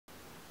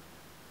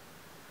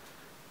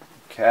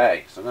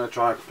Okay, so I'm going to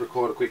try and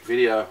record a quick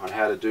video on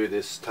how to do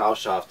this tail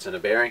shafts in a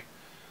bearing.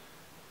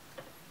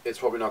 It's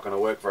probably not going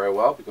to work very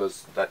well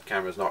because that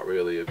camera is not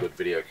really a good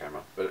video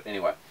camera. But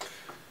anyway,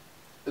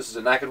 this is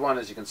a knackered one,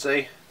 as you can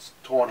see. It's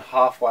torn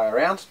halfway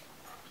around.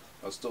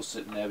 It's still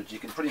sitting there, but you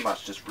can pretty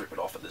much just rip it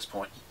off at this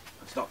point.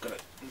 It's not going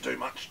to do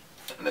much,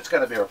 and it's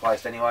going to be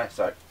replaced anyway.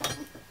 So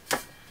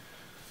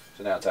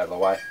now it's out of the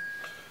way.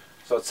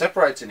 So it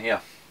separates in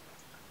here.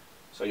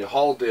 So you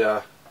hold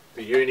the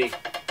uni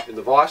in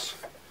the vise.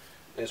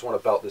 You just want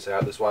to belt this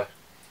out this way.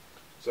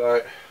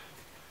 So,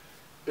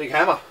 big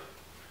hammer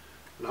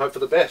and hope for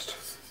the best.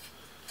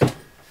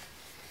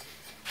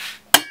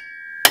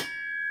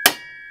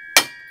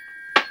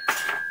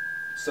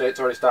 See, it's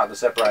already starting to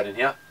separate in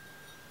here,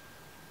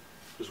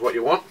 which is what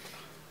you want.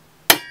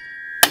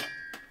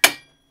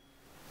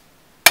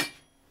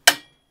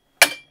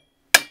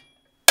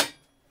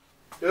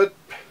 Good.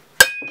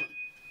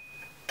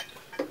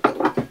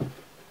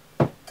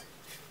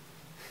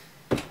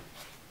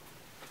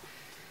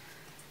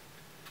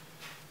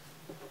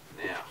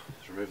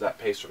 Remove that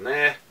piece from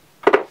there.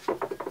 The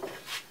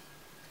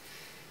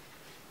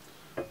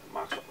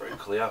mark's not very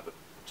clear, but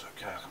it's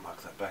okay, I can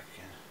mark that back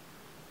again.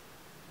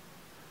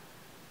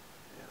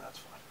 Yeah, that's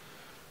fine.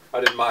 I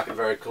didn't mark it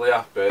very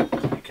clear, but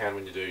you can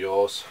when you do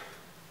yours.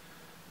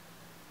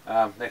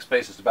 Next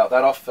piece is to belt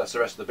that off. That's the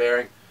rest of the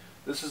bearing.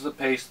 This is the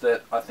piece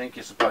that I think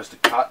you're supposed to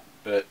cut,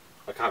 but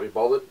I can't be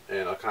bothered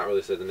and I can't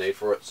really see the need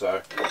for it,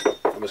 so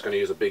I'm just going to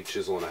use a big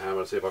chisel and a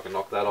hammer to see if I can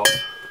knock that off.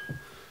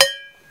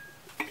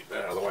 Get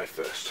that out of the way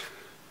first.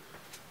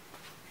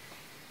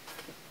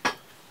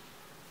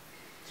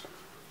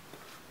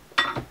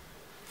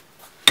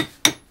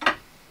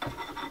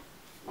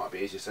 Might be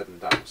easier said than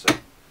done, so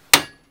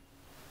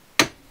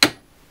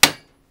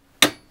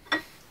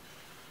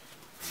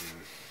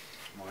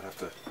might have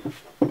to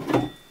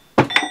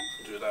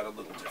do that a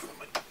little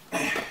differently.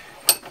 Like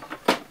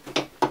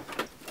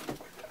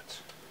that.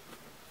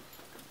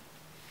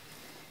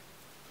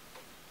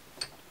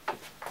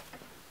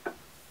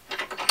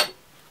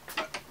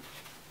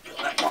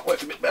 That might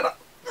work a bit better.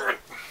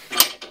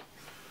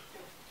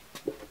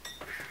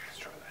 Let's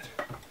try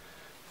that.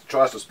 It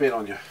tries to spin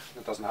on you,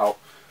 that doesn't help.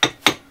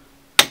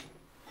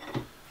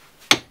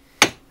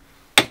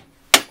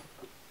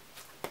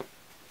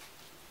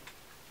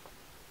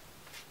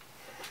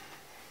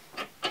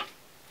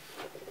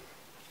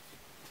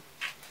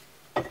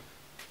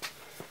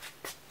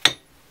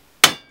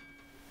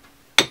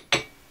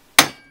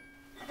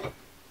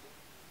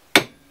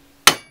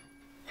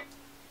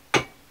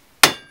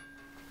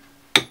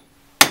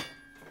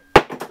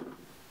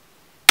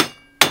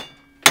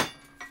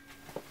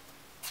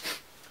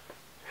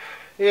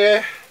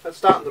 Yeah, that's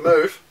starting to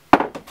move.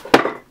 I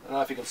don't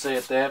know if you can see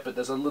it there, but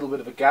there's a little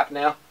bit of a gap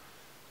now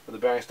where the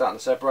bearing's starting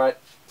to separate.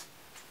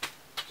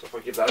 So if I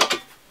give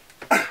that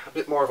a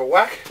bit more of a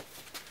whack,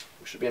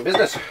 we should be in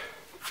business.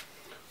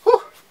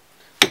 Whew.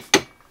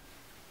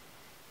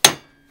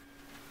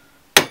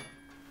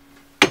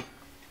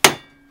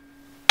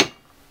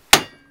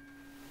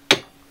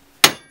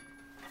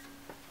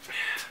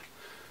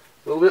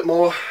 A little bit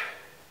more,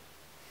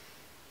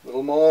 a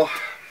little more.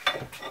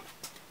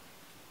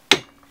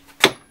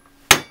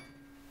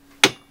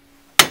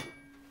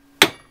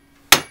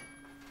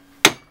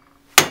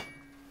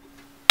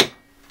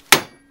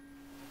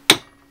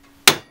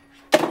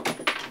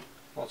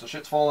 Lots of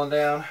shit's falling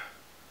down.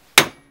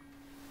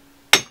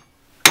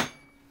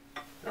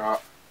 Alright.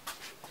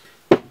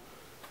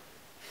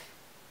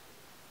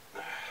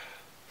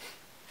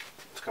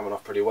 It's coming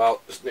off pretty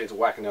well. Just needs a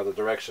whack in the other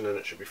direction and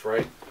it should be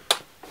free.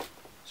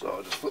 So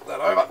I'll just flip that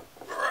over.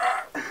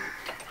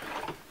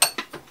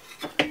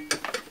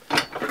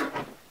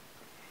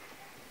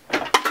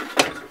 Let's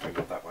see if we can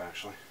get that way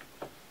actually.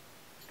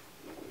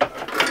 No,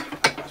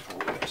 that's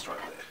probably best right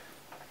there.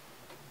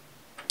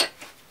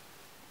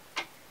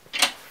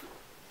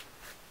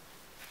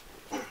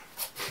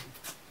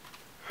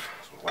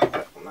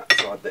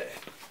 There.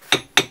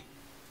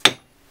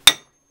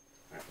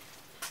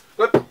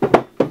 Good.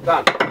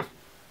 Done.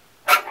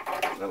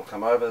 That'll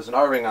come over. There's an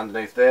O-ring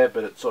underneath there,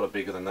 but it's sort of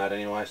bigger than that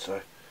anyway, so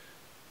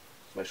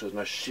let's make sure there's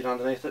no shit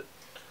underneath it.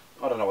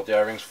 I don't know what the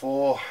O-ring's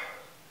for.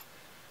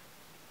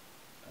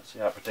 Don't see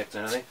how it protects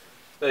anything.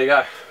 There you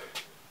go.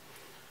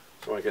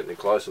 Don't want to get any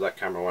closer, that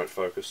camera won't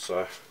focus,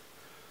 so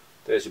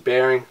there's your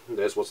bearing, and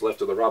there's what's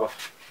left of the rubber,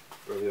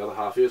 wherever the other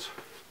half is.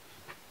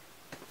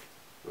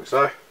 Like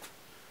so.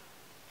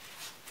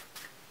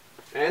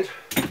 And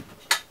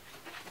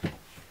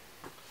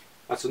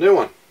that's a new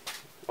one.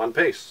 One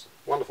piece.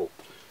 Wonderful.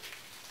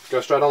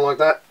 Go straight on like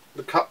that.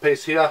 The cut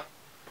piece here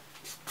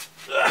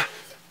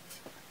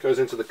goes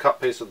into the cut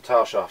piece of the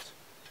tail shaft.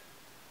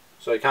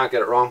 So you can't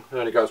get it wrong. It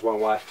only goes one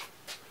way.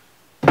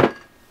 The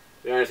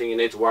only thing you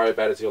need to worry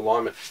about is the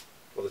alignment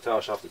of the tail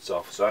shaft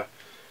itself. So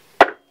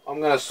I'm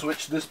going to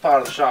switch this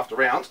part of the shaft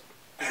around.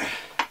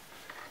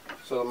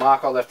 So the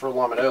mark I left for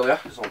alignment earlier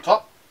is on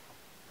top.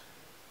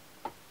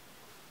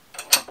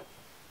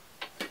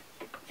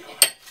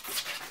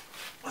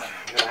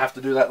 have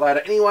to do that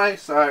later anyway,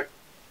 so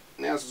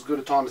now's as good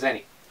a time as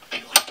any.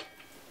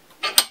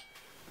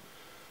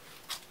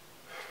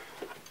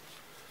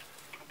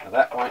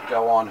 that won't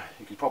go on.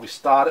 You could probably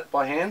start it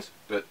by hand,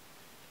 but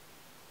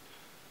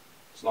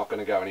it's not going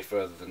to go any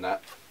further than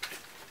that.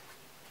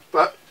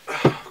 But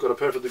I've got a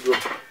perfectly good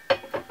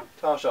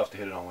tail shaft to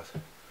hit it on with.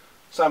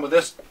 Same with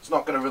this, it's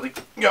not going to really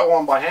go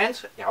on by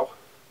hand. Yow.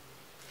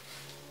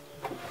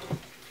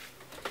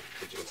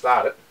 But you can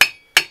start it.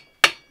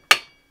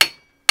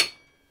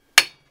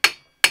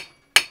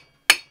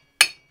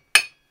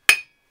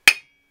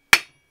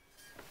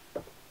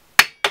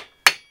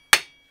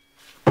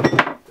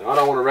 Now I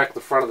don't want to wreck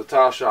the front of the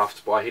tail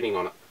shaft by hitting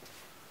on it.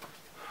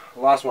 The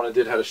last one I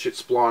did had a shit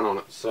spline on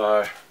it,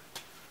 so I'm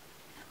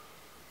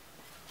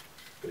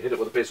going to hit it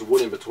with a piece of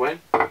wood in between.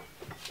 That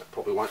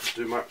probably won't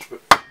do much,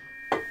 but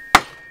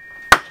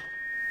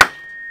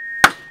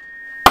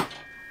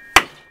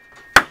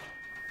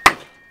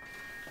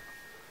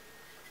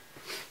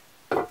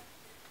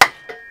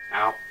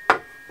ow.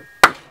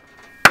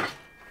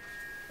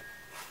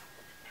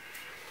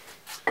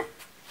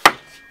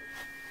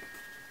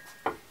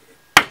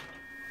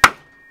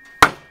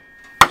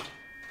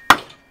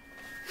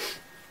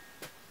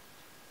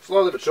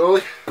 Slowly but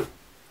surely.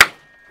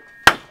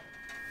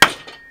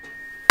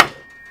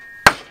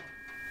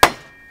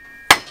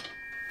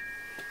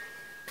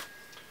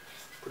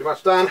 Pretty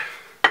much done.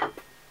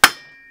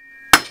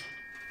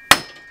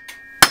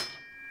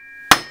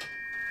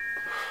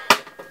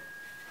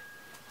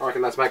 I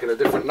reckon that's making a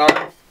different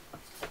note.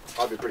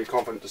 I'd be pretty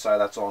confident to say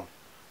that's on.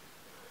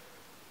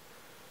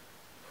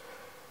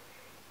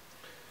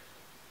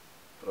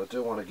 But I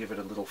do want to give it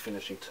a little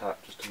finishing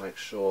tap just to make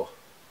sure.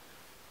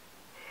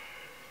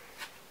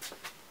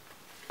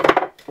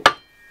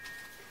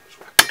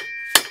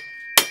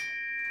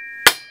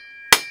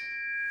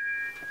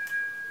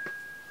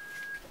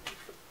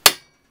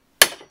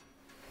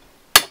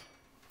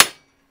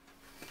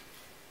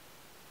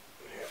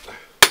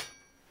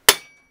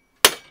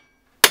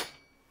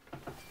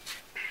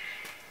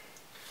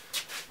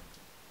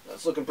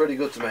 That's looking pretty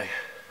good to me.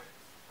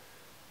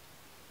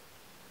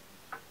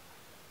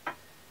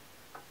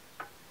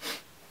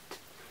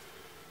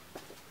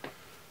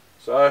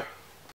 So